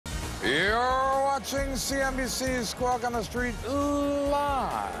You're watching CNBC's Squawk on the Street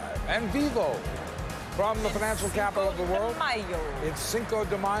live and vivo from the financial capital of the world. It's Cinco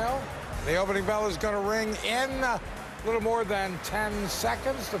de Mayo. The opening bell is going to ring in a little more than 10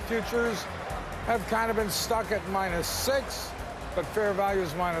 seconds. The futures have kind of been stuck at -6, but fair value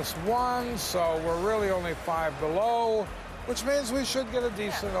is -1, so we're really only 5 below, which means we should get a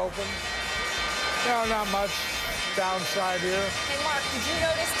decent open. No, not much downside here. Hey, Mark, did you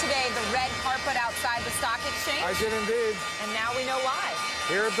notice today the red carpet outside the stock exchange? I did indeed. And now we know why.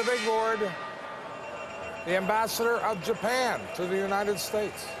 Here at the big board, the ambassador of Japan to the United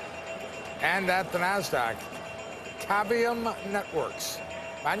States. And at the NASDAQ, Cavium Networks,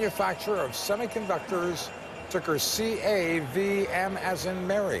 manufacturer of semiconductors, ticker CAVM as in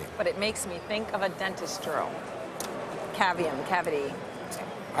Mary. But it makes me think of a dentist drill. Cavium, cavity.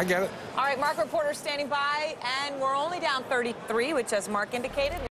 I get it. All right, Mark Reporter standing by, and we're only down 33, which, as Mark indicated,